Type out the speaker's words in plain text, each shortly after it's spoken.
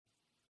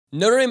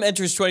Notre Dame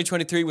enters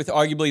 2023 with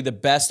arguably the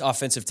best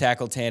offensive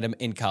tackle tandem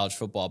in college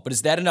football. But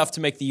is that enough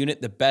to make the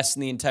unit the best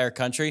in the entire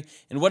country?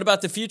 And what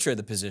about the future of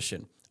the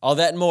position? All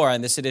that and more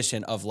on this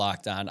edition of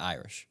Locked On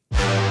Irish.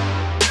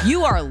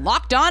 You are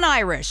Locked On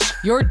Irish,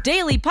 your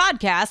daily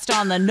podcast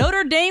on the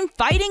Notre Dame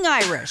Fighting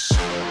Irish.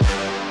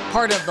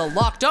 Part of the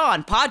Locked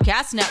On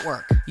Podcast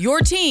Network,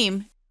 your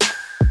team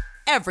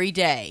every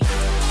day.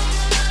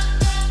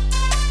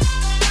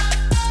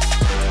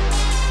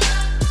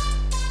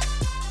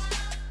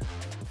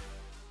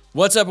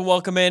 What's up and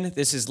welcome in.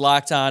 This is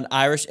Locked On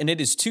Irish, and it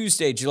is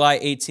Tuesday, July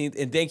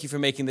 18th, and thank you for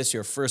making this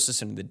your first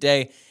listen of the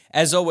day.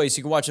 As always,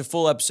 you can watch a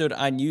full episode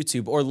on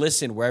YouTube or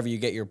listen wherever you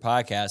get your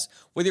podcasts.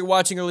 Whether you're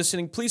watching or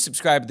listening, please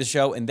subscribe to the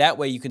show, and that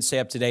way you can stay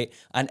up to date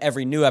on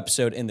every new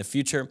episode in the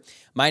future.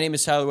 My name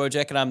is Tyler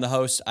Wojcik, and I'm the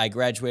host. I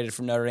graduated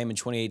from Notre Dame in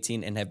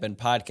 2018 and have been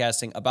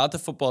podcasting about the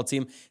football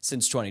team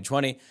since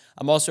 2020.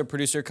 I'm also a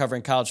producer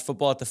covering college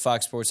football at the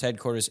Fox Sports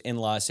headquarters in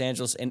Los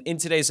Angeles. And in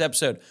today's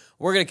episode,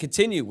 we're going to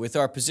continue with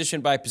our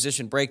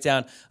position-by-position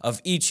breakdown of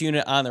each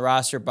unit on the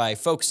roster by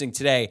focusing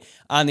today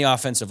on the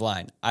offensive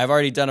line. I've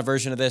already done a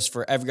version of this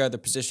for every other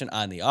position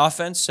on the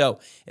offense, so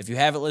if you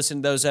haven't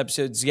listened to those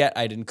episodes yet,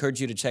 I'd encourage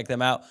you to check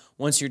them out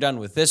once you're done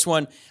with this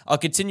one. I'll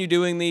continue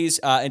doing these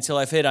until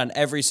I've hit on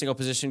every single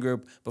position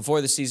group before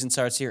the season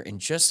starts here in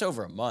just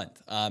over a month.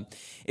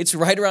 It's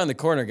right around the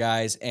corner,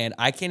 guys, and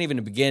I can't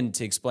even begin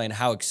to explain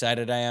how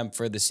excited I am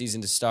for the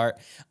season to start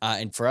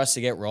and for us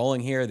to get rolling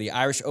here. The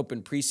Irish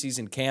open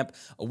preseason camp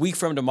a week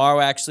from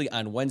tomorrow, actually,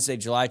 on Wednesday,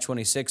 July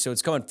 26th, so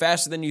it's coming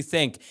faster than you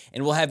think,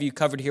 and we'll have you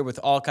covered here with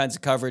all kinds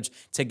of coverage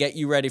to get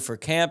you ready for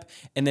camp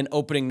and then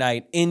opening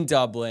night in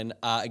Dublin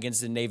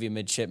against the Navy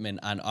Midshipmen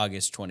on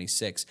August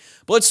 26th.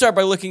 But let's start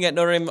by looking at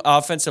Notre Dame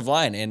offensive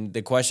line, and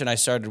the question I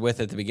started with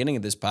at the beginning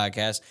of this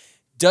podcast: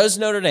 does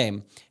Notre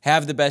Dame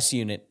have the best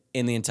unit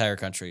in the entire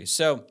country?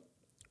 So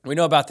we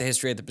know about the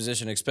history at the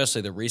position,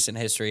 especially the recent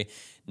history.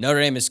 Notre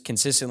Dame has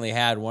consistently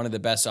had one of the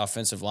best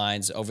offensive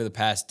lines over the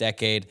past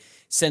decade.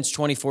 Since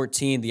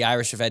 2014, the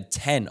Irish have had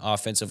 10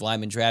 offensive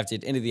linemen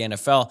drafted into the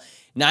NFL,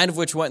 9 of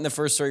which went in the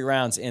first 3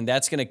 rounds, and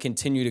that's going to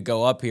continue to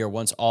go up here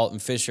once Alt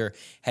and Fisher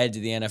head to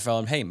the NFL,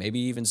 and hey, maybe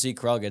even Zeke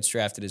Correll gets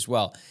drafted as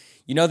well.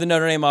 You know, the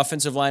Notre Dame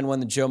offensive line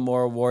won the Joe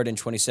Moore Award in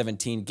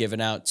 2017,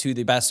 given out to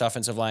the best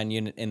offensive line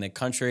unit in the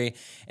country.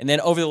 And then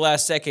over the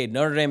last decade,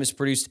 Notre Dame has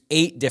produced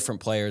 8 different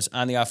players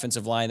on the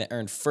offensive line that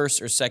earned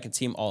first or second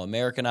team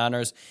All-American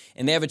honors.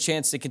 And they have a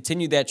chance to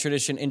continue that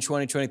tradition in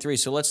 2023.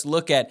 So let's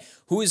look at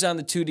who is on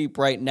the 2 deep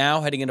right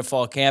now heading into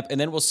fall camp, and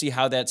then we'll see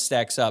how that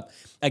stacks up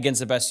against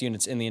the best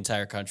units in the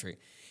entire country.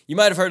 You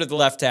might have heard of the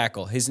left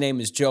tackle. His name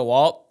is Joe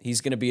Alt.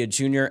 He's going to be a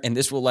junior, and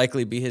this will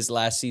likely be his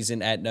last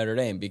season at Notre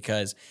Dame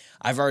because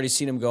I've already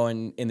seen him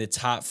going in the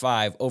top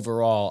 5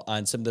 overall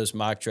on some of those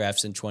mock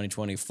drafts in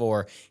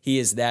 2024. He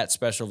is that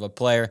special of a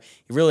player.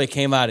 He really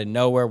came out of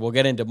nowhere. We'll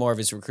get into more of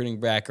his recruiting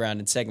background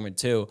in segment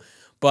 2.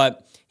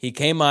 But he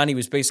came on. He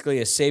was basically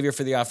a savior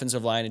for the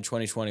offensive line in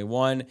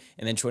 2021,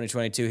 and then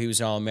 2022 he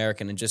was an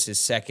All-American in just his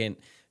second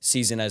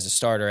season as a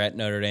starter at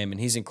Notre Dame, and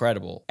he's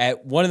incredible.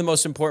 At one of the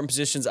most important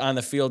positions on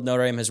the field,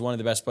 Notre Dame has one of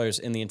the best players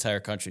in the entire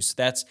country. So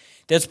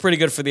that's pretty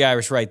good for the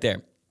Irish right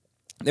there.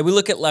 Then we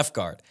look at left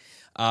guard.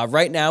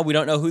 Right now, we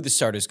don't know who the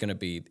starter is going to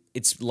be.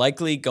 It's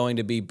likely going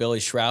to be Billy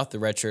Schrauth, the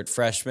redshirt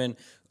freshman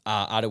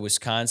out of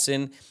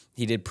Wisconsin.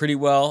 He did pretty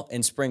well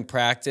in spring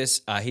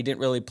practice. He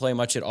didn't really play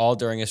much at all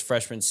during his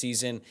freshman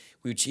season,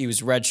 which he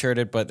was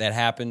redshirted, but that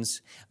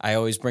happens. I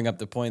always bring up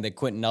the point that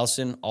Quentin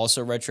Nelson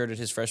also redshirted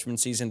his freshman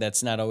season.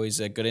 That's not always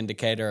a good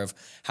indicator of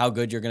how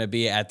good you're going to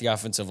be at the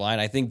offensive line.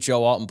 I think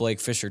Joe Alt and Blake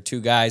Fisher,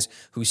 2 guys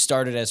who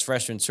started as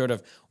freshmen, sort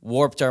of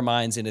warped our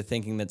minds into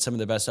thinking that some of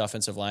the best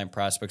offensive line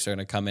prospects are going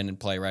to come in and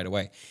play right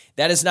away.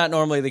 That is not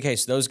normally the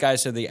case. Those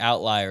guys are the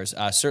outliers,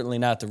 certainly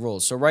not the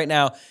rules. So right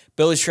now,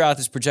 Billy Schrauth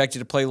is projected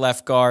to play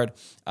left guard.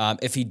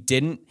 If he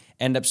didn't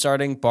end up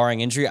starting, barring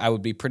injury, I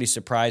would be pretty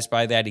surprised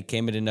by that. He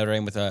came into Notre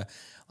Dame with a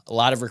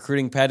lot of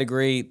recruiting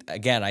pedigree.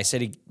 Again, I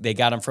said they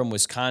got him from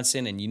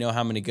Wisconsin, and you know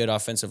how many good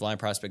offensive line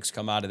prospects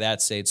come out of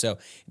that state. So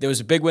there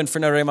was a big win for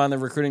Notre Dame on the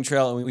recruiting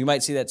trail, and we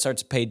might see that start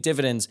to pay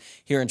dividends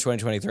here in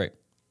 2023.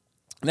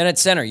 And then at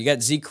center, you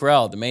got Zeke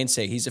Correll, the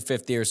mainstay. He's a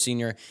fifth-year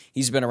senior.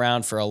 He's been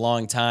around for a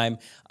long time.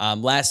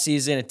 Last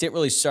season, it didn't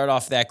really start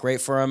off that great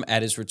for him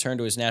at his return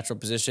to his natural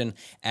position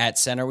at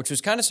center, which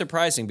was kind of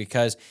surprising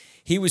because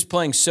he was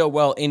playing so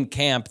well in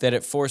camp that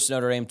it forced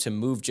Notre Dame to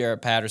move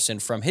Jarrett Patterson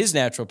from his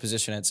natural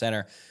position at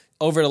center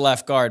over to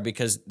left guard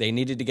because they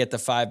needed to get the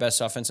 5 best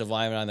offensive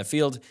linemen on the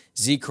field.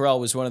 Zeke Correll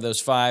was one of those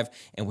 5,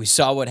 and we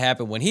saw what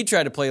happened when he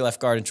tried to play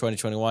left guard in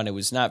 2021. It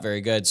was not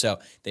very good, so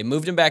they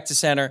moved him back to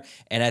center,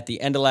 and at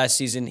the end of last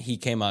season, he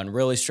came on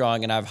really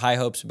strong, and I have high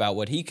hopes about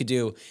what he could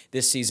do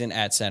this season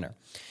at center.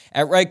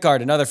 At right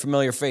guard, another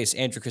familiar face,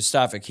 Andrew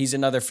Kristofic. He's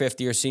another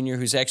fifth-year senior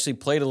who's actually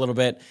played a little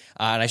bit,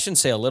 and I shouldn't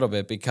say a little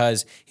bit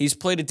because he's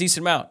played a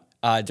decent amount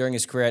during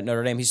his career at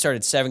Notre Dame. He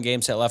started 7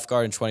 games at left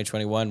guard in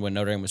 2021 when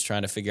Notre Dame was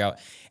trying to figure out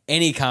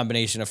any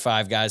combination of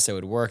 5 guys that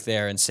would work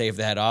there and save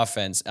that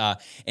offense.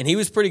 And he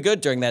was pretty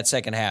good during that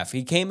second half.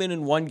 He came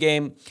in one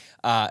game,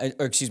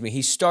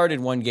 he started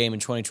one game in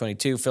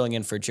 2022, filling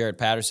in for Jarrett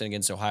Patterson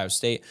against Ohio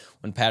State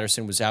when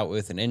Patterson was out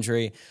with an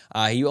injury.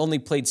 He only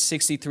played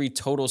 63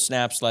 total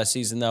snaps last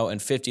season, though,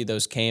 and 50 of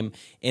those came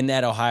in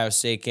that Ohio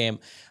State game.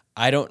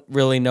 I don't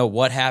really know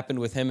what happened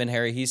with him and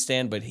Harry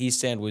Hiestand, but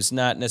Hiestand was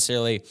not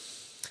necessarily,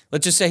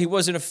 let's just say he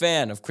wasn't a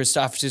fan of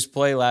Kristofich's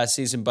play last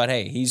season, but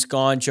hey, he's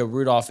gone. Joe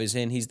Rudolph is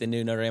in. He's the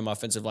new Notre Dame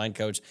offensive line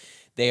coach.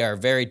 They are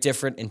very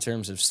different in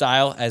terms of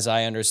style, as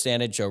I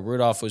understand it. Joe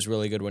Rudolph was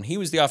really good when he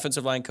was the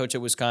offensive line coach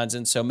at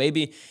Wisconsin, so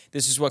maybe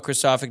this is what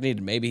Kristofich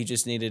needed. Maybe he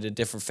just needed a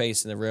different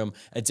face in the room,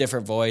 a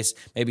different voice,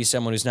 maybe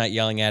someone who's not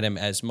yelling at him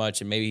as much,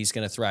 and maybe he's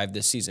going to thrive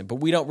this season. But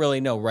we don't really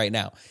know right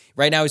now.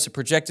 Right now, he's a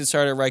projected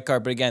starter at right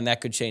guard, but again,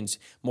 that could change.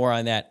 More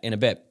on that in a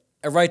bit.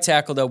 At right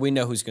tackle, though, we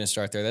know who's going to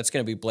start there. That's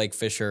going to be Blake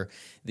Fisher,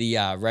 the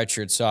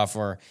redshirt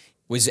sophomore.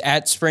 Was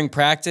at spring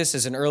practice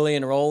as an early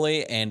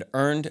enrollee and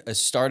earned a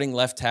starting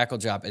left tackle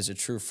job as a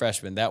true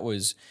freshman. That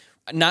was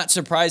not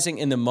surprising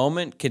in the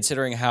moment,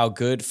 considering how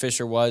good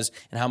Fisher was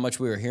and how much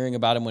we were hearing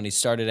about him when he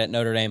started at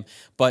Notre Dame.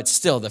 But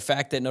still, the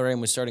fact that Notre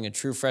Dame was starting a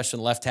true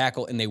freshman left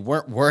tackle and they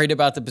weren't worried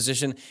about the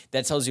position,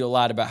 that tells you a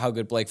lot about how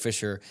good Blake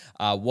Fisher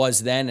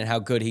was then and how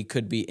good he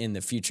could be in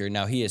the future.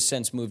 Now, he has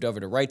since moved over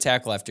to right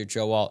tackle after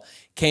Joe Alt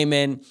came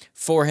in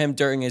for him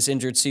during his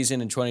injured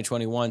season in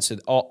 2021. So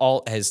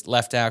Alt has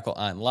left tackle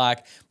on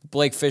lock.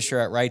 Blake Fisher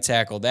at right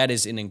tackle, that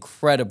is an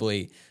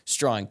incredibly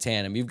strong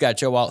tandem. You've got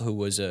Joe Alt, who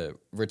was a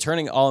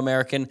returning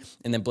All-American,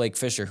 and then Blake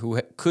Fisher, who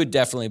could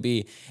definitely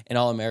be an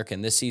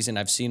All-American this season.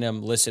 I've seen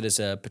him listed as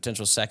a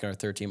potential second or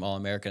third team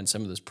All-American in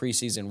some of those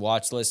preseason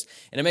watch lists,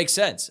 and it makes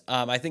sense.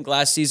 I think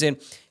last season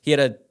he had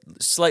a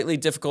slightly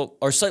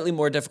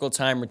more difficult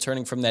time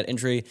returning from that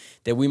injury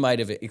that we might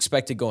have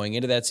expected going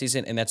into that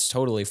season, and that's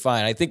totally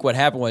fine. I think what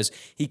happened was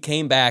he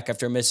came back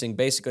after missing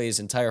basically his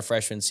entire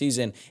freshman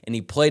season, and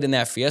he played in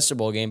that Fiesta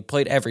Bowl game,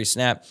 played every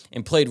snap,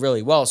 and played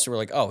really well. So we're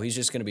like, oh, he's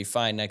just going to be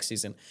fine next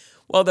season.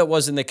 Well, that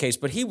wasn't the case,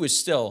 but he was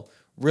still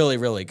really,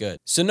 really good.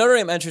 So Notre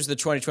Dame enters the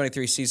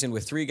 2023 season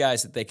with 3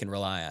 guys that they can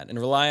rely on, and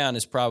rely on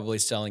is probably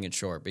selling it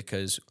short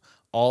because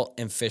Alt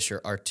and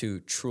Fisher are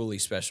 2 truly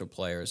special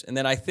players. And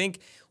then I think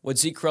what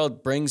Zeke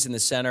Correll brings in the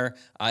center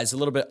is a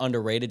little bit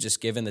underrated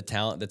just given the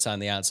talent that's on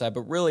the outside,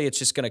 but really it's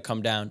just going to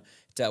come down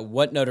to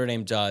what Notre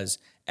Dame does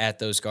at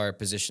those guard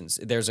positions.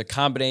 There's a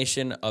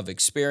combination of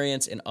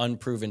experience and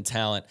unproven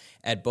talent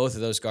at both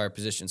of those guard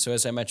positions. So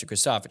as I mentioned,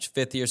 Kristofich,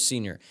 fifth-year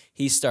senior,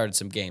 he started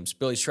some games.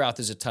 Billy Schrauth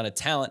has a ton of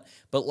talent,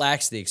 but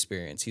lacks the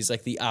experience. He's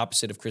like the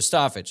opposite of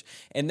Kristofich.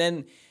 And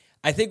then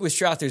I think with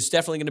Schrauth, there's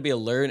definitely going to be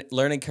a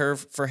learning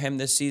curve for him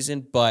this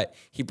season, but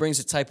he brings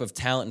a type of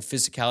talent and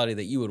physicality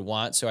that you would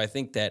want. So I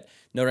think that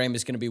Notre Dame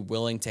is going to be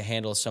willing to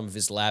handle some of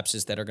his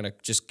lapses that are going to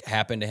just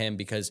happen to him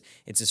because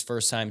it's his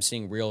first time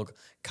seeing real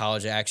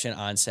college action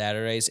on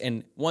Saturdays.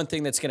 And one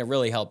thing that's going to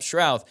really help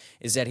Schrauth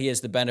is that he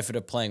has the benefit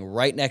of playing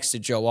right next to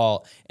Joe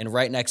Alt and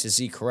right next to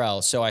Zeke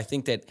Correll. So I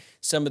think that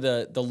some of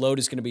the load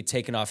is going to be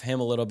taken off him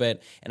a little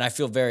bit, and I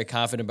feel very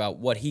confident about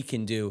what he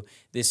can do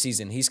this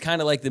season. He's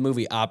kind of like the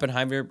movie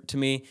Oppenheimer to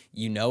me.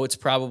 You know it's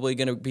probably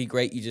going to be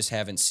great. You just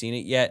haven't seen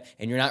it yet,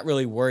 and you're not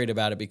really worried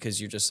about it because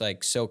you're just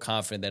like so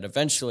confident that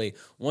eventually,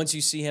 once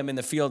you see him in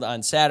the field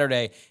on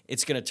Saturday,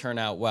 it's going to turn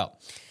out well.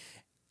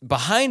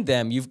 Behind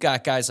them, you've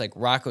got guys like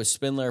Rocco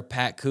Spindler,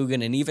 Pat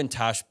Coogan, and even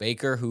Tosh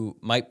Baker, who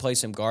might play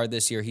some guard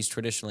this year. He's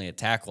traditionally a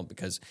tackle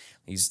because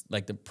he's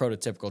like the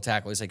prototypical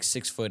tackle. He's like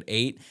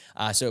 6'8".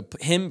 So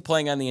him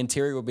playing on the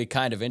interior would be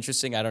kind of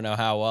interesting. I don't know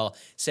how well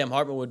Sam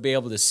Hartman would be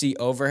able to see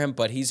over him,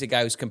 but he's a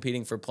guy who's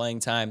competing for playing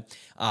time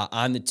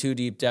on the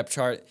 2-deep depth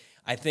chart.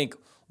 I think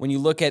when you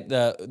look at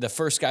the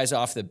first guys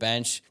off the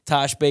bench,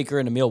 Tosh Baker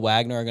and Emil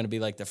Wagner are going to be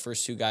like the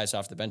first 2 guys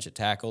off the bench at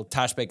tackle.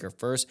 Tosh Baker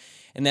first,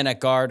 and then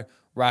at guard,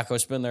 Rocco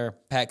Spindler,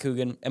 Pat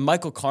Coogan, and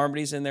Michael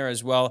Carmody's in there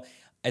as well.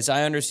 As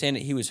I understand it,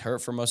 he was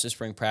hurt for most of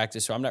spring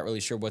practice, so I'm not really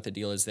sure what the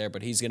deal is there,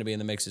 but he's going to be in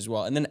the mix as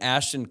well. And then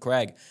Ashton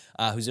Craig,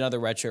 who's another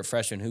redshirt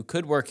freshman who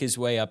could work his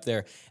way up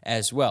there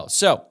as well.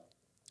 So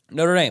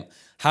Notre Dame,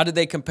 how did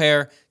they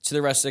compare to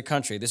the rest of the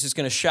country? This is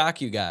going to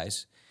shock you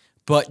guys.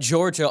 But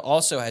Georgia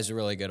also has a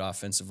really good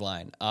offensive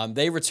line.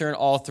 They return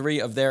all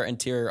 3 of their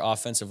interior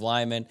offensive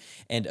linemen,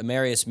 and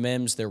Amarius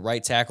Mims, their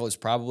right tackle, is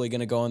probably going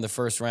to go in the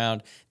first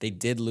round. They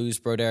did lose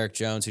Broderick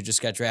Jones, who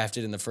just got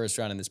drafted in the first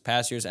round in this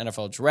past year's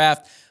NFL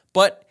draft.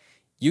 But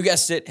you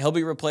guessed it, he'll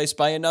be replaced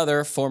by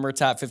another former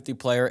top 50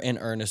 player in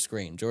Ernest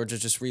Green. Georgia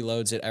just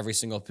reloads at every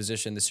single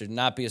position. This should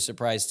not be a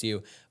surprise to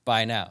you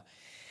by now.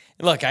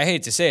 Look, I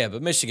hate to say it,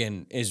 but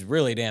Michigan is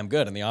really damn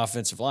good on the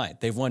offensive line.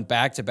 They've won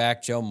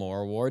back-to-back Joe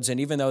Moore awards, and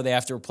even though they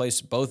have to replace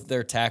both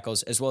their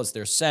tackles as well as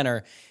their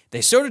center, they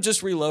sort of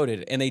just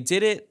reloaded, and they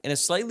did it in a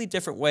slightly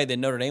different way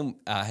than Notre Dame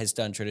has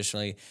done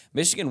traditionally.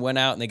 Michigan went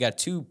out, and they got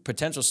two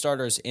potential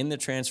starters in the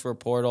transfer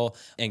portal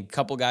and a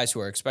couple guys who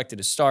are expected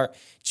to start.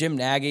 Jim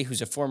Nagy,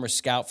 who's a former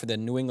scout for the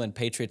New England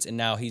Patriots, and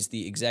now he's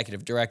the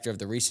executive director of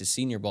the Reese's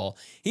Senior Bowl.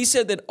 He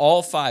said that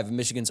all 5 of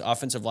Michigan's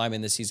offensive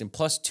linemen this season,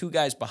 plus 2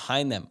 guys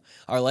behind them,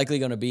 are likely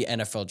going to be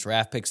NFL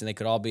draft picks, and they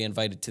could all be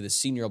invited to the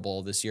Senior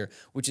Bowl this year,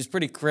 which is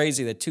pretty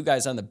crazy that 2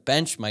 guys on the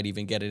bench might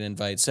even get an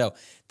invite. So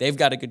they've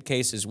got a good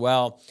case as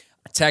well.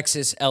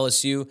 Texas,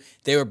 LSU,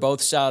 they were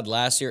both solid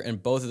last year,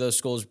 and both of those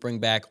schools bring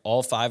back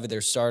all 5 of their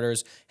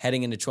starters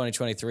heading into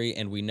 2023,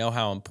 and we know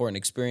how important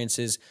experience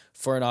is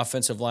for an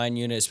offensive line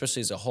unit, especially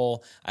as a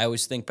whole. I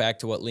always think back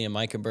to what Liam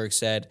Eichenberg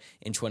said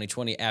in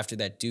 2020 after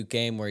that Duke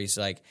game, where he's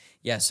like,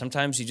 yeah,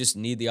 sometimes you just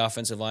need the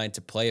offensive line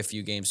to play a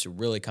few games to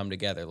really come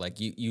together. Like,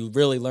 you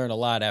really learn a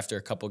lot after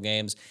a couple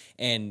games,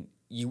 and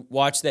you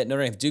watch that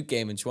Notre Dame Duke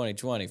game in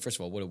 2020. First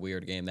of all, what a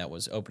weird game that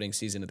was, opening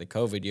season of the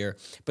COVID year.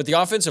 But the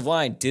offensive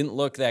line didn't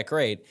look that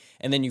great.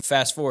 And then you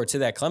fast forward to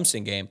that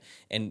Clemson game,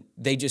 and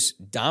they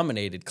just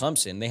dominated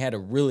Clemson. They had a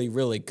really,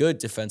 really good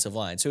defensive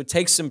line. So it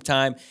takes some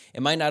time.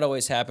 It might not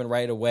always happen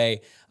right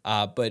away.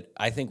 But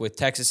I think with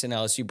Texas and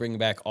LSU bringing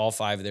back all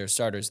 5 of their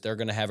starters, they're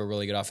going to have a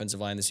really good offensive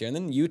line this year. And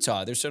then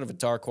Utah, they're sort of a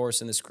dark horse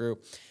in this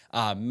group.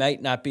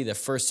 Might not be the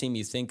first team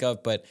you think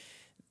of, but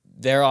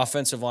their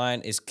offensive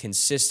line is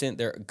consistent.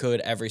 They're good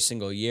every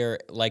single year.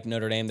 Like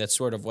Notre Dame, that's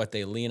sort of what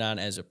they lean on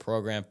as a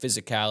program.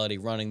 Physicality,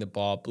 running the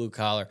ball, blue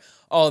collar,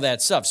 all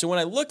that stuff. So when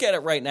I look at it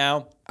right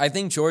now, I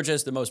think Georgia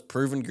is the most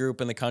proven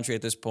group in the country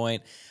at this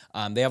point.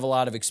 They have a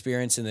lot of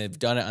experience, and they've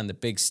done it on the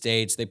big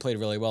stage. They played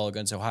really well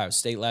against Ohio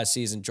State last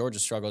season. Georgia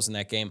struggles in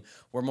that game.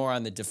 We're more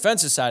on the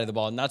defensive side of the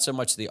ball, not so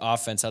much the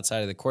offense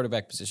outside of the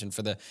quarterback position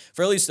for at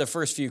least the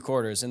first few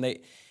quarters. And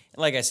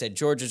like I said,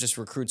 Georgia just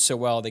recruits so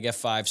well. They get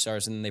 5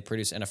 stars, and then they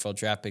produce NFL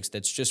draft picks.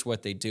 That's just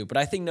what they do. But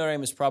I think Notre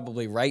Dame is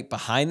probably right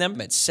behind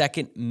them at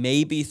second,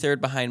 maybe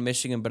third behind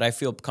Michigan, but I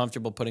feel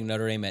comfortable putting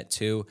Notre Dame at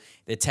 2.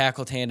 The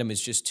tackle tandem is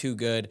just too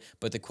good,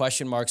 but the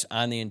question marks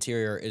on the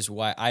interior is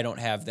why I don't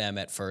have them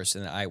at first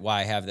and why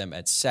I have them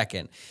at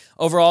second.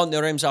 Overall,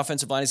 Notre Dame's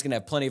offensive line is going to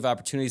have plenty of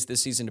opportunities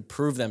this season to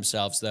prove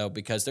themselves, though,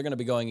 because they're going to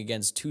be going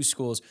against 2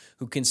 schools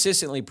who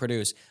consistently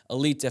produce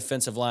elite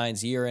defensive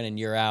lines year in and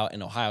year out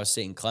in Ohio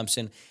State and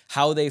Clemson.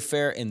 How they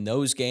fare in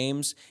those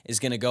games is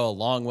going to go a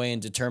long way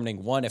in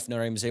determining, one, if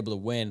Notre Dame is able to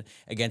win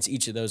against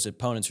each of those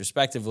opponents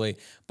respectively.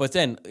 But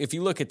then, if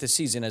you look at the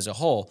season as a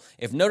whole,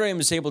 if Notre Dame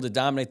is able to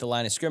dominate the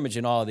line of scrimmage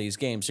in all of these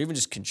games, or even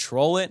just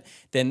control it,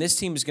 then this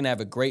team is going to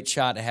have a great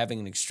shot at having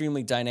an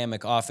extremely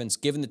dynamic offense,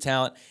 given the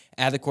talent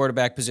at the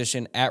quarterback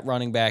position, at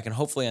running back, and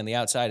hopefully on the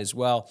outside as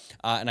well.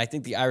 And I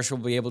think the Irish will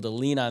be able to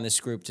lean on this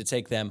group to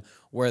take them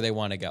where they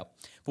want to go.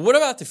 But what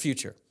about the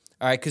future?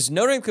 All right, because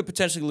Notre Dame could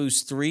potentially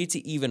lose 3 to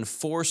even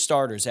 4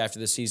 starters after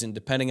the season,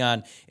 depending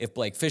on if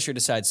Blake Fisher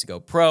decides to go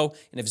pro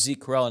and if Zeke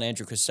Correll and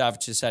Andrew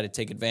Krasavich decide to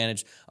take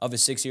advantage of a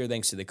 6-year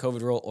thanks to the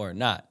COVID rule or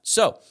not.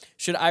 So,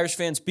 should Irish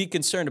fans be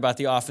concerned about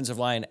the offensive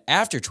line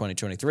after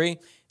 2023?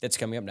 That's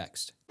coming up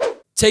next.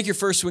 Take your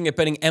first swing at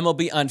betting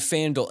MLB on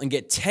FanDuel and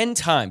get 10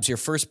 times your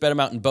first bet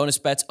amount in bonus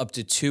bets up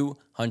to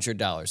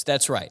 $200.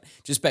 That's right.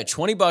 Just bet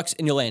 $20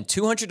 and you'll land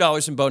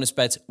 $200 in bonus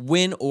bets,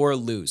 win or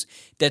lose.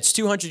 That's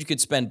 $200 you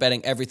could spend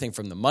betting everything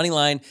from the money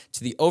line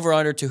to the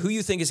over-under to who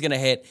you think is going to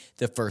hit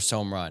the first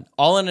home run.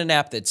 All in an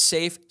app that's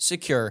safe,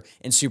 secure,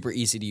 and super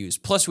easy to use.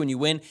 Plus, when you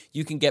win,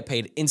 you can get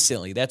paid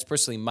instantly. That's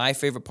personally my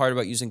favorite part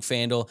about using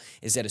FanDuel,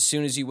 is that as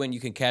soon as you win, you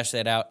can cash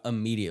that out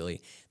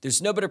immediately. There's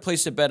no better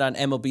place to bet on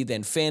MLB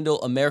than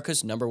FanDuel,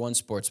 America's #1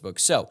 sportsbook.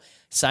 So,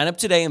 sign up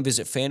today and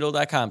visit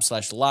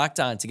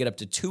FanDuel.com/LockedOn to get up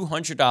to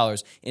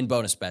 $200 in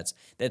bonus bets.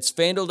 That's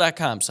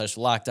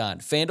FanDuel.com/LockedOn.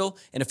 FanDuel,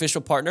 an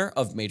official partner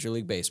of Major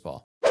League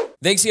Baseball.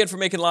 Thanks again for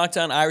making Locked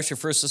On Irish your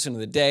first listen of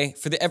the day.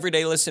 For the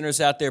everyday listeners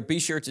out there, be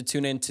sure to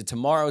tune in to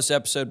tomorrow's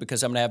episode,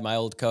 because I'm going to have my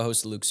old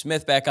co-host Luke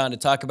Smith back on to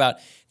talk about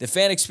the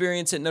fan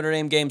experience at Notre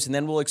Dame games, and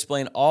then we'll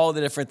explain all the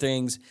different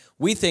things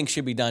we think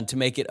should be done to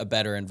make it a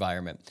better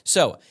environment.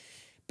 So,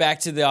 back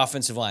to the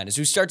offensive line. As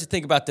we start to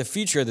think about the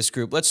future of this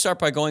group, let's start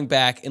by going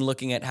back and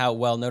looking at how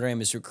well Notre Dame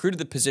has recruited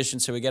the position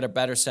so we get a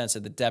better sense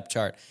of the depth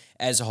chart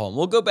as a whole. And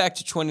we'll go back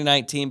to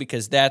 2019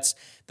 because that's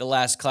the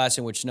last class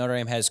in which Notre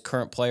Dame has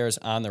current players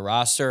on the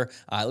roster,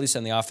 at least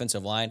on the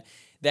offensive line.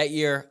 That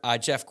year,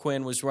 Jeff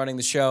Quinn was running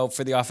the show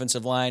for the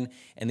offensive line,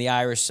 and the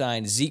Irish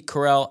signed Zeke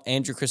Correll,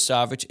 Andrew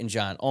Krasavich, and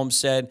John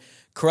Olmstead.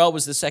 Correll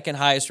was the second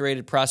highest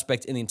rated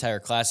prospect in the entire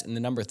class and the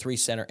number 3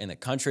 center in the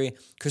country.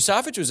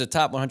 Krasavich was a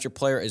top 100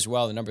 player as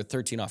well, the number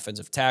 13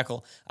 offensive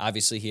tackle.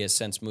 Obviously, he has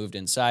since moved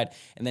inside.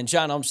 And then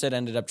John Olmstead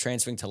ended up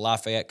transferring to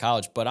Lafayette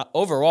College. But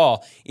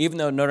overall, even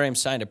though Notre Dame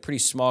signed a pretty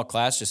small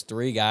class, just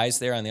 3 guys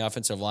there on the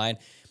offensive line,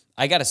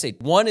 I got to say,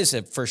 one is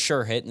a for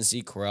sure hit in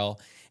Zeke Correll.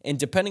 And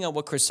depending on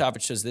what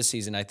Kristovic does this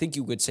season, I think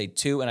you would say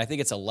 2, and I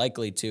think it's a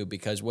likely 2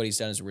 because what he's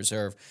done as a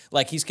reserve.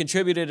 Like, he's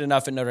contributed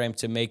enough at Notre Dame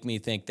to make me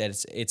think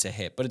that it's a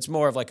hit, but it's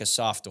more of like a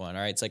soft one,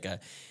 all right? It's like a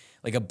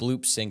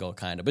bloop single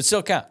kind of, but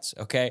still counts,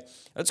 okay?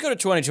 Let's go to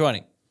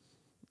 2020.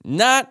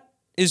 Not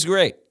as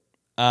great.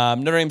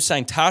 Notre Dame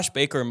signed Tosh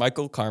Baker and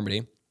Michael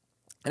Carmody,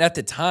 and at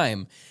the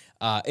time,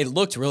 it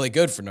looked really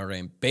good for Notre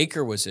Dame.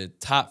 Baker was a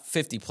top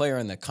 50 player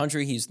in the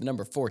country. He's the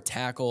number 4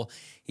 tackle.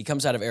 He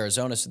comes out of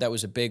Arizona, so that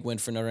was a big win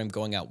for Notre Dame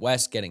going out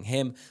west, getting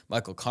him.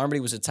 Michael Carmody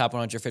was a top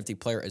 150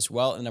 player as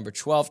well, and number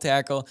 12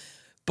 tackle.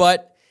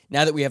 But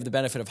now that we have the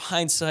benefit of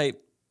hindsight,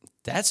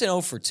 that's an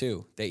 0 for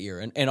 2 that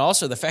year. And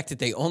also the fact that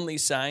they only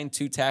signed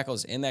 2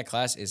 tackles in that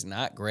class is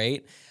not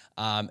great,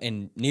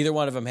 and neither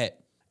one of them hit.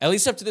 At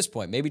least up to this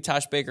point. Maybe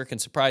Tosh Baker can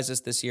surprise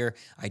us this year.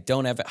 I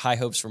don't have high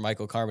hopes for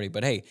Michael Carmody.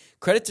 But, hey,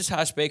 credit to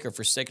Tosh Baker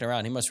for sticking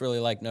around. He must really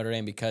like Notre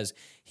Dame because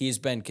he's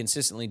been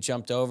consistently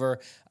jumped over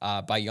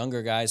by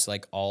younger guys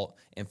like Alt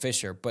and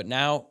Fisher. But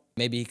now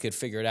maybe he could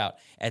figure it out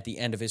at the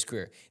end of his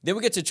career. Then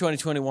we get to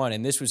 2021,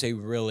 and this was a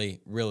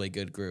really, really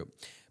good group.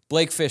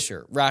 Blake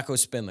Fisher, Rocco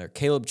Spindler,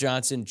 Caleb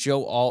Johnson,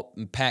 Joe Alt,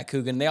 and Pat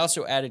Coogan. They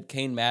also added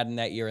Kane Madden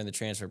that year in the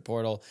transfer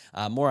portal.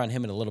 More on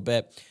him in a little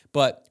bit.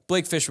 But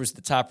Blake Fisher was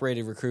the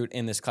top-rated recruit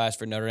in this class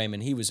for Notre Dame,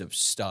 and he was a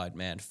stud,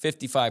 man.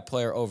 55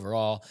 player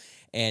overall.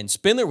 And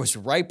Spindler was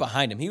right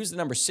behind him. He was the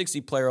number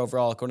 60 player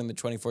overall, according to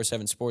the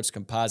 24/7 Sports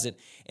Composite,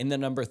 and the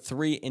number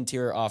 3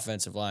 interior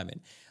offensive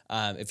lineman.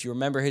 If you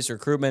remember his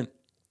recruitment,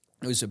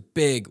 it was a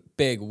big,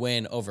 big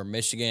win over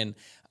Michigan.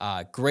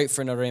 Great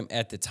for Notre Dame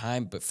at the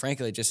time, but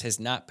frankly, it just has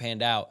not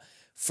panned out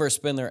for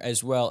Spindler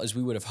as well as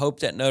we would have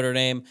hoped at Notre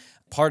Dame.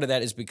 Part of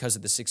that is because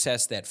of the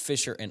success that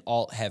Fisher and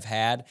Alt have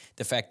had.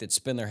 The fact that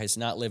Spindler has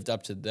not lived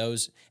up to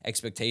those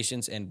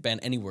expectations and been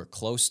anywhere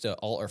close to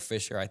Alt or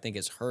Fisher, I think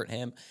has hurt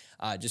him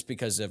just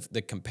because of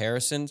the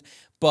comparisons.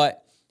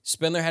 But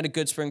Spindler had a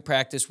good spring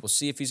practice. We'll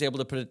see if he's able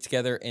to put it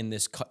together in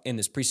this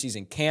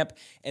preseason camp,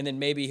 and then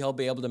maybe he'll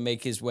be able to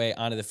make his way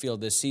onto the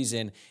field this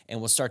season, and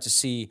we'll start to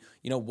see,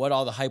 what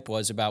all the hype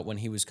was about when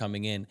he was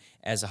coming in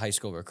as a high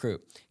school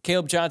recruit.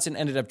 Caleb Johnson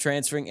ended up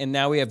transferring, and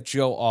now we have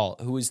Joe Alt,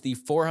 who is the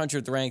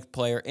 400th ranked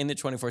player in the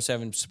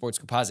 24/7 Sports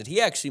Composite.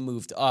 He actually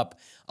moved up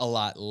a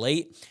lot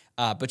late.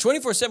 But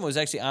 24/7 was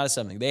actually onto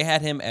something. They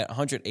had him at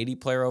 180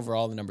 player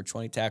overall, the number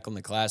 20 tackle in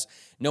the class.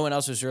 No one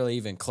else was really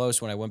even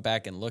close when I went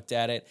back and looked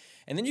at it.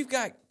 And then you've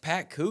got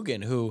Pat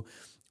Coogan, who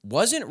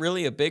wasn't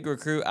really a big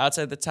recruit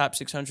outside the top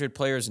 600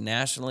 players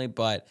nationally,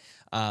 but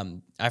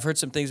I've heard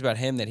some things about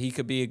him that he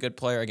could be a good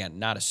player. Again,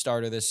 not a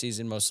starter this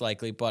season most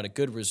likely, but a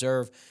good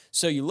reserve.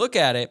 So you look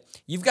at it,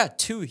 you've got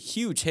 2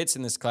 huge hits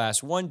in this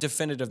class, 1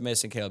 definitive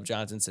miss in Caleb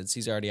Johnson since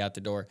he's already out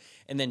the door,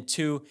 and then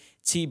 2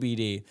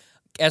 TBD.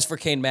 As for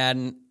Kane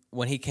Madden,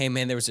 when he came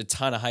in, there was a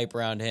ton of hype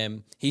around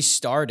him. He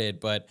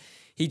started, but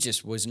he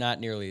just was not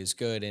nearly as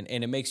good. And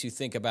it makes you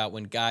think about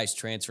when guys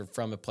transfer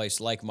from a place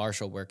like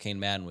Marshall, where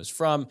Kane Madden was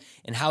from,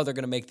 and how they're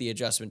going to make the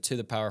adjustment to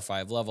the Power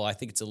 5 level. I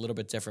think it's a little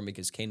bit different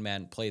because Kane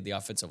Madden played the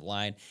offensive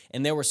line,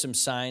 and there were some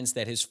signs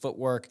that his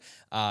footwork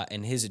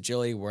and his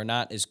agility were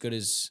not as good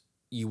as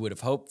you would have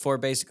hoped for,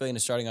 basically, in a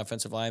starting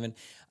offensive lineman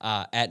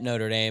at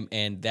Notre Dame,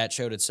 and that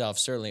showed itself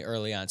certainly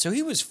early on. So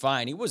he was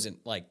fine. He wasn't,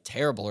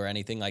 terrible or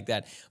anything like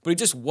that, but he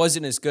just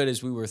wasn't as good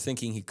as we were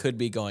thinking he could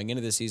be going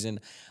into the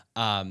season.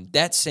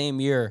 That same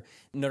year,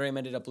 Notre Dame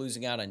ended up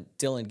losing out on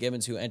Dylan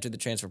Gibbons, who entered the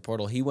transfer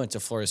portal. He went to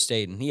Florida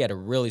State, and he had a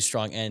really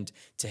strong end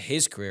to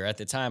his career. At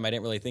the time, I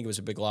didn't really think it was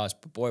a big loss,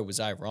 but boy, was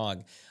I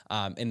wrong.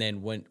 And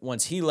then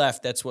once he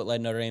left, that's what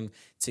led Notre Dame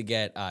to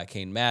get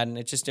Kane Madden.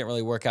 It just didn't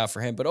really work out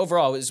for him. But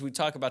overall, as we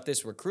talk about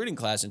this recruiting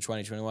class in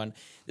 2021,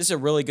 this is a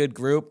really good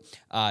group.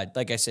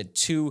 Like I said,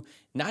 2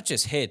 not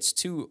just hits,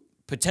 2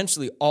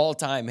 potentially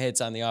all-time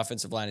hits on the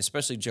offensive line,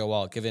 especially Joe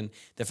Alt, given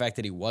the fact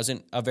that he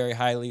wasn't a very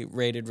highly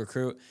rated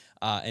recruit,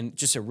 and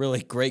just a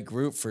really great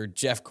group for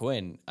Jeff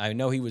Quinn. I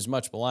know he was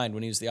much maligned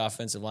when he was the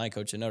offensive line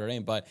coach at Notre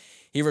Dame, but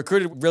he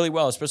recruited really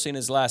well, especially in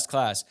his last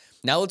class.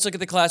 Now let's look at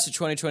the class of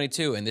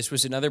 2022, and this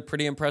was another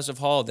pretty impressive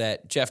haul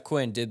that Jeff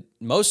Quinn did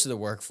most of the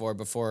work for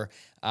before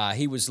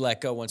he was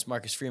let go once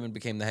Marcus Freeman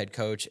became the head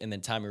coach, and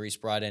then Tommy Rees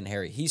brought in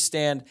Harry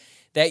Hiestand.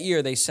 That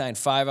year, they signed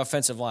 5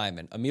 offensive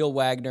linemen: Emil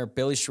Wagner,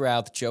 Billy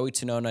Schrouth, Joey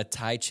Tanona,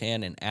 Ty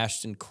Chan, and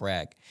Ashton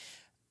Craig.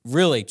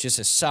 Really, just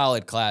a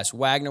solid class.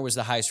 Wagner was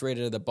the highest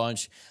rated of the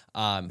bunch.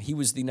 He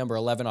was the number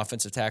 11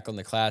 offensive tackle in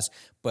the class,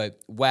 but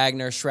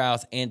Wagner,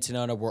 Schrouth, and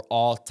Tanona were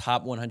all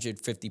top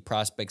 150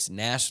 prospects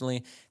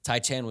nationally. Ty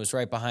Chan was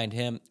right behind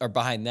him, or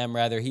behind them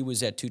rather. He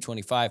was at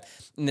 225.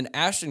 And then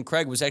Ashton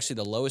Craig was actually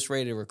the lowest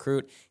rated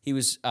recruit. He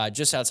was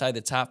just outside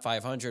the top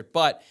 500.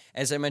 But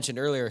as I mentioned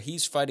earlier,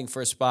 he's fighting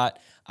for a spot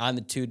on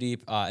the 2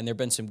 deep, and there have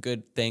been some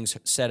good things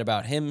said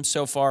about him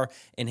so far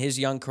in his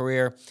young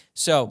career.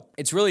 So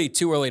it's really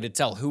too early to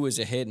tell who is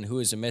a hit and who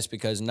is a miss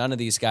because none of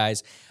these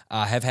guys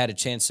have had a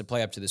chance to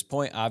play up to this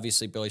point.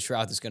 Obviously, Billy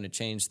Schrouth is going to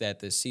change that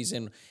this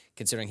season,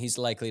 considering he's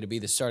likely to be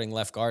the starting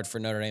left guard for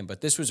Notre Dame.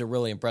 But this was a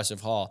really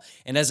impressive haul.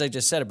 And as I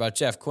just said about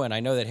Jeff Quinn, I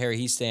know that Harry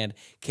Hiestand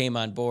came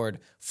on board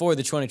for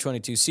the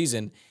 2022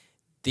 season.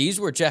 these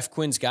were Jeff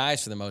Quinn's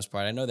guys for the most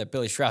part. I know that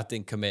Billy Schrout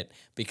didn't commit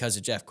because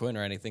of Jeff Quinn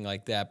or anything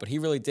like that, but he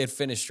really did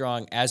finish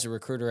strong as a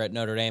recruiter at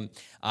Notre Dame,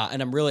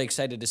 and I'm really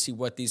excited to see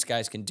what these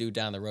guys can do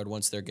down the road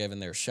once they're given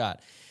their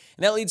shot.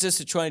 And that leads us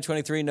to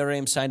 2023. Notre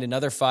Dame signed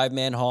another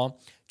five-man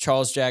haul.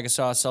 Charles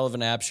Jagasaw,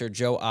 Sullivan Absher,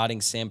 Joe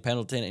Otting, Sam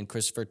Pendleton, and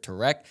Christopher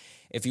Turek.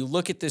 If you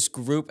look at this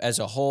group as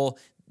a whole,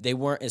 they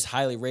weren't as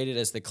highly rated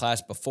as the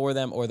class before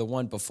them or the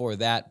one before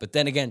that. But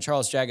then again,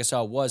 Charles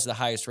Jagasaw was the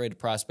highest rated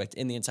prospect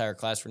in the entire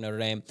class for Notre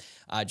Dame,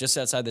 just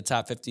outside the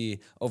top 50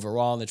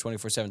 overall in the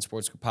 24/7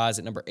 Sports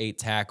Composite, number 8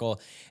 tackle.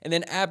 And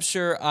then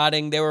Absher,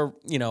 Otting, they were,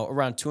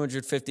 around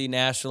 250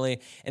 nationally.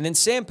 And then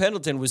Sam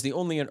Pendleton was the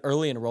only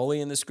early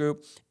enrollee in this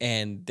group.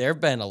 And there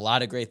have been a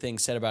lot of great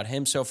things said about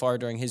him so far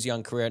during his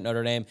young career at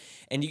Notre Dame.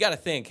 And you got to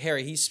think,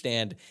 Harry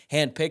Hiestand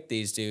handpicked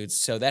these dudes,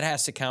 so that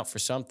has to count for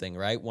something,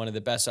 right? One of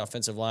the best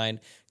offensive line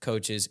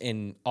coaches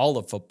in all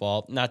of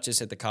football, not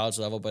just at the college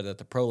level, but at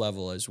the pro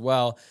level as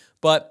well.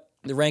 But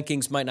the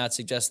rankings might not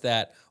suggest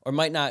that or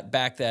might not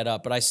back that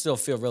up, but I still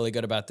feel really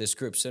good about this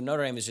group. So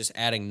Notre Dame is just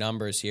adding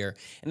numbers here.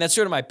 And that's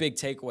sort of my big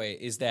takeaway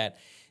is that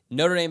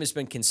Notre Dame has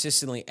been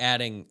consistently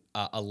adding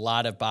a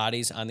lot of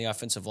bodies on the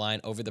offensive line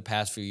over the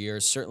past few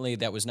years. Certainly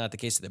that was not the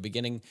case at the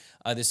beginning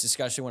of this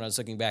discussion when I was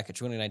looking back at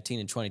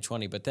 2019 and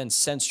 2020. But then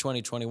since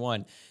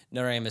 2021,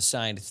 Notre Dame has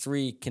signed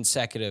 3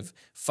 consecutive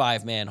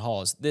 5-man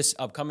hauls. This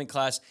upcoming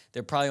class,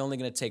 they're probably only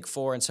going to take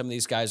 4, and some of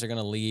these guys are going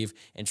to leave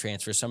and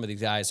transfer. Some of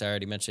these guys I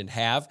already mentioned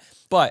have.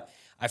 But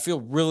I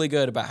feel really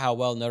good about how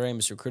well Notre Dame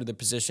has recruited the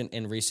position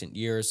in recent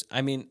years.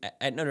 I mean,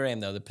 at Notre Dame,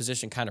 though, the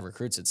position kind of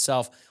recruits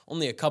itself.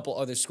 Only a couple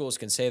other schools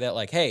can say that,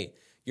 like, hey,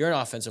 you're an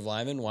offensive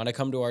lineman, want to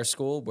come to our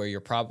school where you're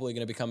probably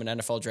going to become an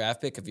NFL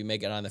draft pick if you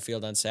make it on the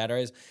field on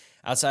Saturdays.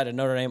 Outside of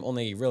Notre Dame,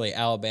 only really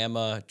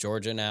Alabama,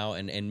 Georgia now,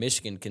 and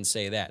Michigan can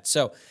say that.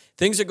 So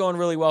things are going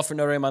really well for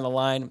Notre Dame on the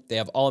line. They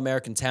have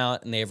all-American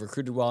talent, and they have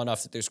recruited well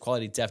enough that there's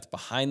quality depth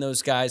behind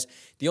those guys.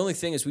 The only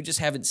thing is we just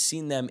haven't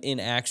seen them in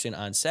action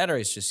on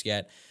Saturdays just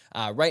yet.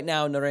 Right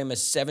now, Notre Dame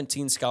has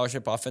 17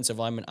 scholarship offensive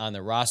linemen on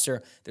their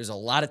roster. There's a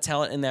lot of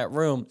talent in that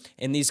room,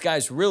 and these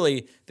guys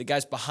really, the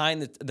guys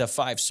behind the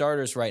 5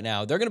 starters right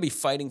now, they're going to be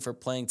fighting for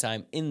playing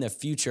time in the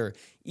future,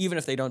 even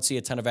if they don't see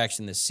a ton of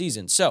action this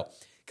season. So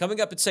coming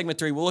up in segment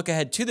 3, we'll look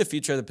ahead to the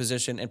future of the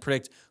position and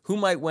predict who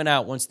might win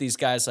out once these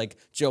guys like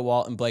Joe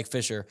Alt and Blake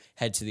Fisher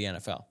head to the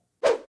NFL.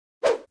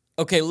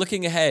 Okay,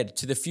 looking ahead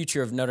to the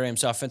future of Notre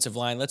Dame's offensive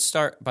line, let's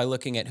start by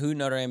looking at who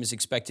Notre Dame is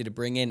expected to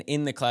bring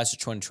in the class of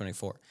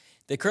 2024.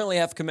 They currently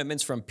have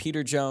commitments from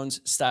Peter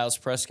Jones, Styles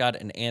Prescott,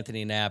 and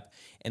Anthony Knapp,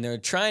 and they're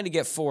trying to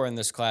get 4 in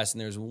this class,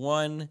 and there's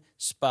 1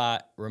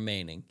 spot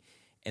remaining,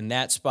 and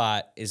that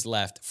spot is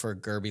left for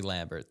Gerby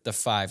Lambert, the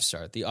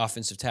 5-star, the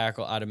offensive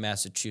tackle out of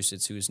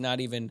Massachusetts, who is not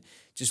even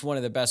just one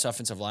of the best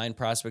offensive line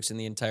prospects in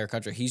the entire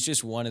country. He's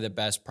just one of the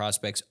best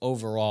prospects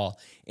overall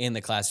in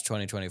the class of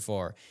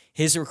 2024.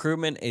 His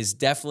recruitment is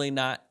definitely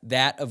not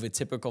that of a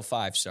typical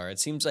 5-star. It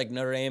seems like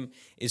Notre Dame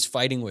is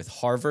fighting with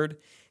Harvard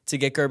to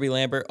get Gerby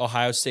Lambert.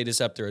 Ohio State is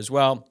up there as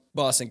well.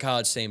 Boston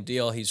College, same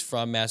deal. He's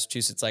from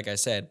Massachusetts, like I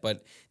said,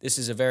 but this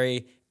is a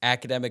very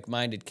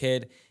academic-minded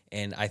kid,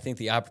 and I think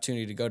the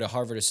opportunity to go to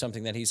Harvard is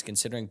something that he's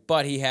considering,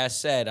 but he has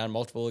said on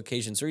multiple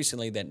occasions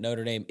recently that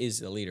Notre Dame is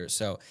the leader.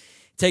 So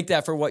take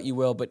that for what you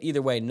will, but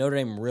either way, Notre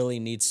Dame really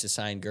needs to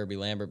sign Gerby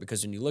Lambert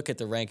because when you look at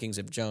the rankings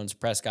of Jones,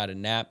 Prescott,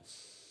 and Knapp,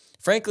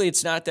 frankly,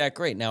 it's not that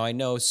great. Now, I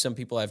know some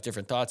people have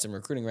different thoughts in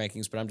recruiting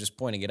rankings, but I'm just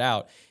pointing it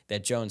out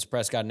that Jones,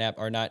 Prescott, and Knapp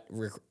are not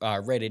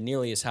rated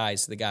nearly as high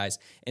as the guys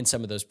in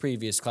some of those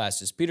previous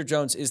classes. Peter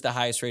Jones is the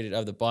highest rated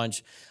of the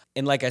bunch.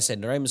 And like I said,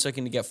 Notre Dame is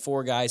looking to get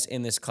 4 guys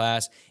in this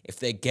class. If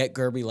they get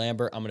Gerby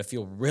Lambert, I'm going to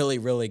feel really,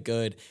 really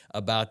good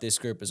about this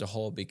group as a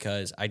whole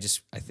because I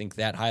think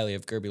that highly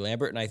of Gerby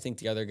Lambert. And I think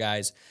the other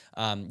guys,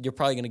 you're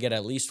probably going to get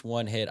at least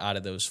 1 hit out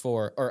of those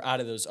 4 or out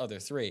of those other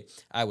 3,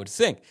 I would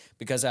think,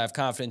 because I have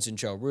confidence in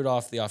Joe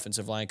Rudolph, the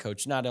offensive line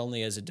coach, not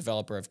only as a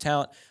developer of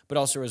talent, but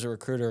also as a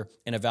recruiter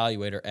and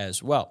evaluator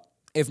as well.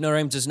 If Notre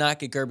Dame does not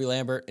get Gerby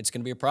Lambert, it's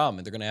going to be a problem.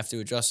 And they're going to have to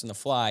adjust on the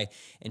fly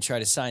and try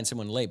to sign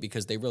someone late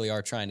because they really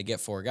are trying to get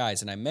 4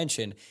 guys. And I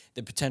mentioned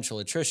the potential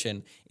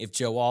attrition if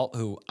Joe Alt,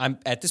 who I'm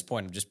just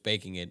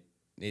baking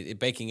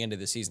into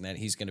the season that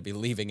he's going to be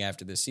leaving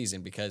after this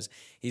season because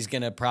he's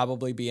going to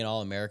probably be an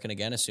All-American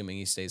again, assuming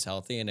he stays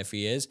healthy. And if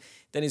he is,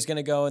 then he's going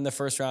to go in the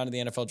first round of the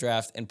NFL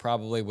draft and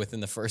probably within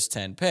the first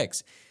 10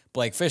 picks.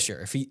 Blake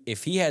Fisher,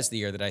 if he has the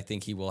year that I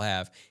think he will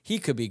have, he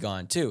could be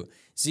gone too.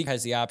 Zeke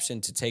has the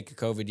option to take a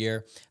COVID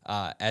year,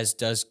 as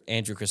does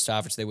Andrew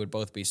Christopherson. They would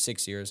both be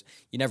 6 years.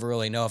 You never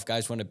really know if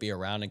guys want to be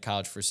around in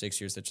college for 6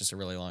 years. That's just a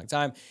really long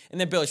time. And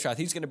then Billy Schrout,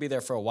 he's going to be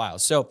there for a while.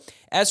 So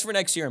as for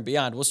next year and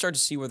beyond, we'll start to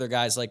see whether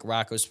guys like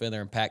Rocco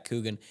Spindler and Pat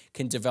Coogan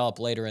can develop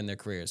later in their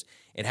careers.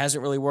 It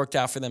hasn't really worked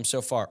out for them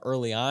so far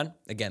early on.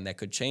 Again, that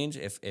could change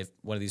if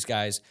one of these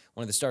guys,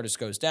 one of the starters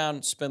goes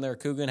down. Spindler or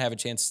Coogan have a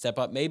chance to step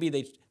up. Maybe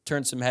they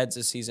turn some heads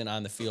this season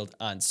on the field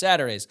on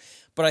Saturdays.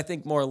 But I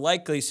think more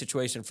likely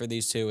situation for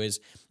these two is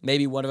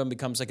maybe one of them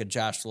becomes like a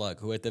Josh Lugg,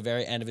 who at the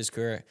very end of his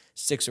career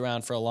sticks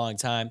around for a long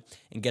time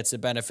and gets the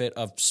benefit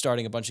of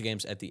starting a bunch of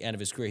games at the end of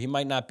his career. He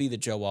might not be the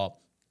Joe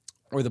Wall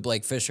or the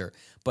Blake Fisher,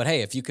 but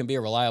hey, if you can be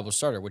a reliable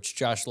starter, which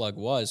Josh Lugg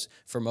was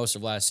for most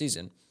of last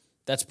season,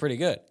 that's pretty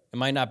good. It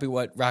might not be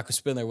what Rocco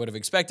Spindler would have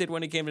expected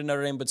when he came to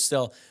Notre Dame, but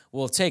still,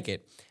 we'll take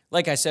it.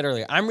 Like I said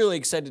earlier, I'm really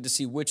excited to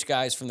see which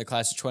guys from the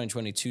class of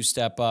 2022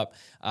 step up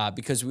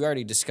because we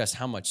already discussed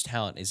how much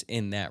talent is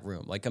in that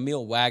room. Like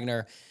Emil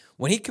Wagner,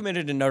 when he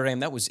committed to Notre Dame,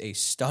 that was a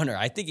stunner.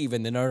 I think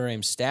even the Notre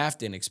Dame staff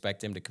didn't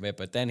expect him to commit,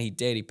 but then he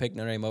did. He picked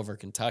Notre Dame over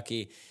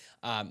Kentucky.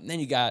 Then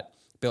you got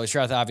Billy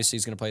Schroth, obviously,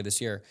 he's going to play this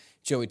year.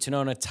 Joey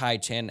Tenona, Ty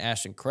Chan, and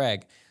Ashton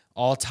Craig,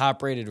 all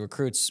top-rated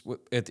recruits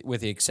with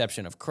the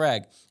exception of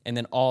Craig. And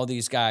then all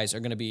these guys are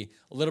going to be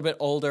a little bit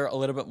older, a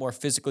little bit more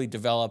physically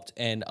developed,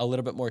 and a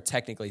little bit more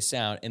technically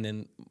sound. And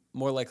then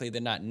more likely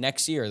than not,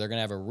 next year, they're going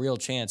to have a real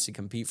chance to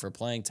compete for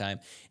playing time.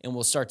 And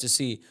we'll start to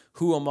see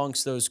who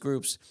amongst those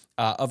groups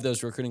of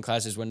those recruiting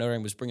classes when Notre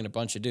Dame was bringing a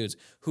bunch of dudes,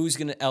 who's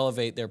going to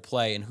elevate their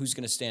play and who's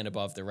going to stand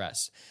above the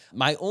rest.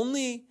 My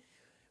only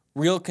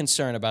real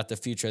concern about the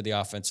future of the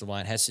offensive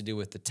line has to do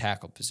with the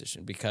tackle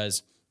position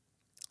because,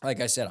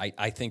 like I said,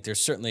 I think there's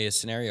certainly a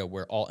scenario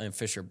where Alt and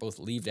Fisher both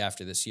leave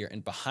after this year,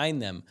 and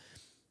behind them,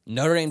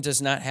 Notre Dame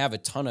does not have a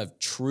ton of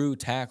true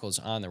tackles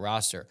on the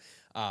roster.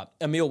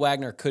 Emil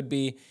Wagner could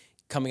be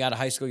coming out of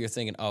high school. You're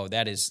thinking, oh,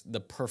 that is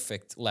the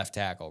perfect left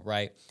tackle,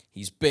 right?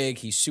 He's big,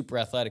 he's super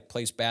athletic,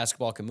 plays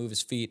basketball, can move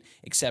his feet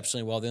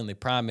exceptionally well. The only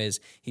problem is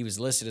he was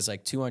listed as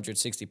like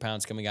 260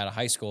 pounds coming out of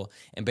high school,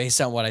 and based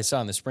on what I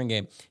saw in the spring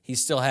game, he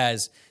still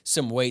has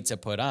some weight to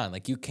put on.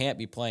 Like, you can't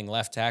be playing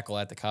left tackle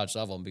at the college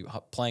level and be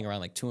playing around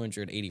like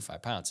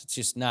 285 pounds. It's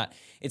just not,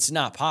 it's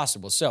not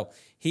possible. So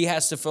he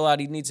has to fill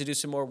out. He needs to do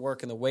some more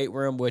work in the weight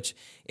room, which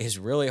is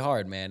really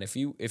hard, man. If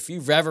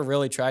you've ever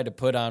really tried to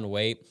put on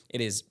weight,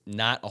 it is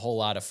not a whole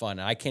lot of fun.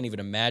 And I can't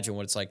even imagine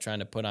what it's like trying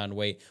to put on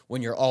weight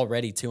when you're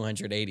already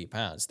 280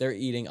 pounds. They're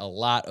eating a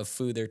lot of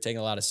food. They're taking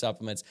a lot of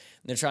supplements,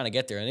 and they're trying to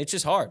get there. And it's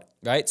just hard,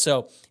 right?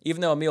 So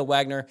even though Emil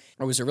Wagner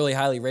was a really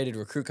highly rated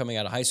recruit coming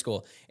out of high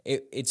school,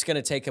 it's going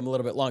to take him a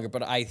little bit longer.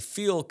 But I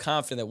feel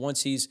confident that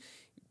once he's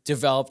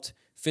developed,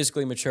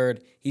 physically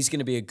matured, he's going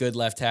to be a good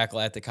left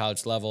tackle at the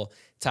college level.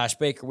 Tosh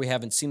Baker, we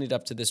haven't seen it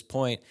up to this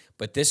point,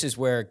 but this is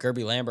where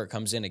Gerby Lambert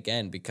comes in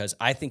again because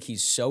I think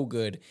he's so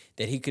good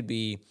that he could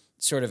be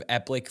sort of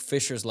at Blake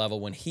Fisher's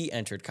level when he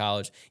entered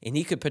college, and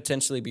he could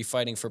potentially be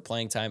fighting for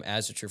playing time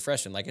as a true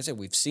freshman. Like I said,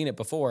 we've seen it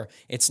before.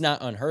 It's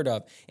not unheard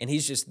of, and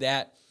he's just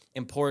that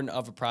important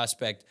of a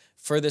prospect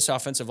for this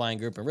offensive line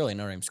group and really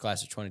Notre Dame's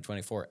class of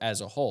 2024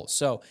 as a whole.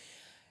 So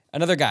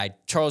another guy,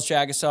 Charles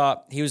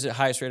Jagasaw, he was the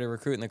highest rated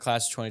recruit in the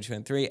class of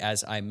 2023,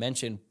 as I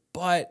mentioned,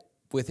 but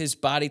with his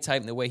body type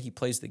and the way he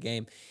plays the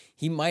game,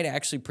 he might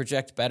actually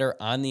project better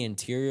on the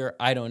interior.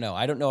 I don't know.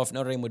 I don't know if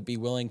Notre Dame would be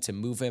willing to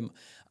move him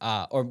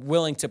or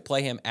willing to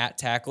play him at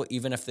tackle,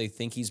 even if they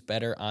think he's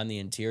better on the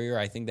interior.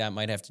 I think that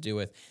might have to do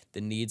with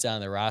the needs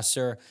on the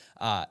roster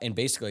and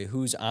basically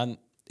who's on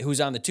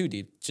the 2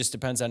 deep. Just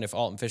depends on if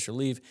Alt and Fisher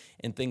leave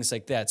and things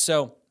like that.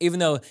 So even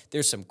though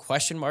there's some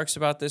question marks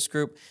about this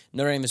group,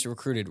 Notre Dame has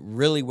recruited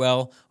really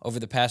well over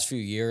the past few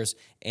years,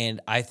 and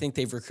I think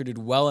they've recruited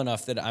well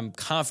enough that I'm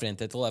confident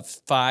that they'll have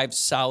 5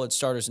 solid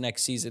starters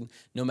next season,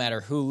 no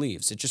matter who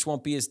leaves. It just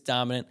won't be as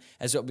dominant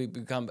as what we've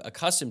become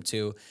accustomed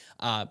to.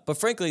 But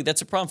frankly,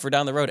 that's a problem for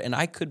down the road, and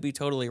I could be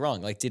totally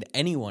wrong. Like, did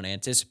anyone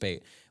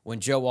anticipate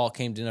when Joe Wall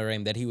came to Notre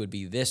Dame that he would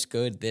be this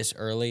good this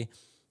early?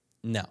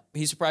 No.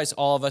 He surprised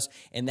all of us,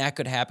 and that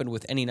could happen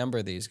with any number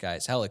of these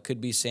guys. Hell, it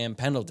could be Sam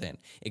Pendleton.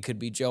 It could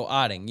be Joe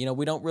Otting. You know,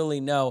 we don't really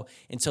know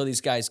until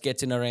these guys get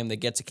to Notre Dame, they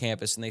get to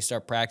campus, and they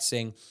start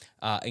practicing,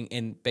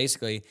 and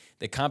basically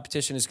the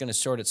competition is going to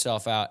sort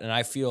itself out, and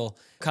I feel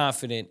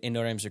confident in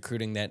Notre Dame's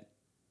recruiting that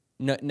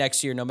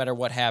next year, no matter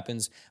what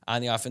happens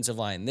on the offensive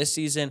line this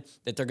season,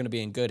 that they're going to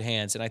be in good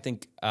hands, and I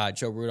think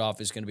Joe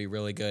Rudolph is going to be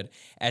really good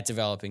at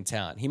developing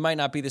talent. He might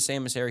not be the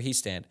same as Harry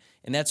Hiestand,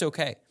 and that's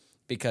okay,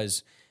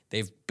 because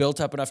they've built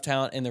up enough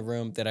talent in the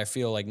room that I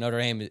feel like Notre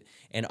Dame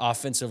and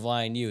offensive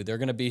line they're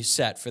going to be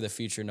set for the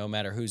future no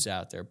matter who's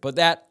out there. But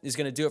that is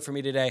going to do it for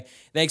me today.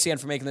 Thanks again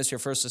for making this your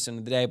first listen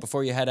of the day.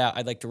 Before you head out,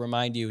 I'd like to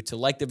remind you to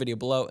like the video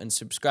below and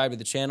subscribe to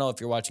the channel if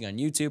you're watching on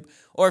YouTube,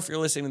 or if you're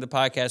listening to the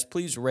podcast,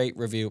 please rate,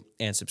 review,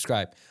 and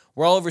subscribe.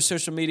 We're all over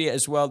social media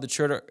as well. The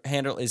Twitter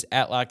handle is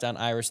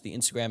 @LockedOnIrish. The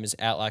Instagram is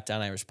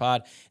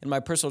 @LockedOnIrishPod. And my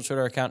personal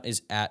Twitter account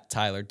is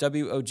 @Tyler,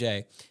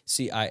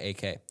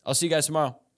 WOJCIAK. I'll see you guys tomorrow.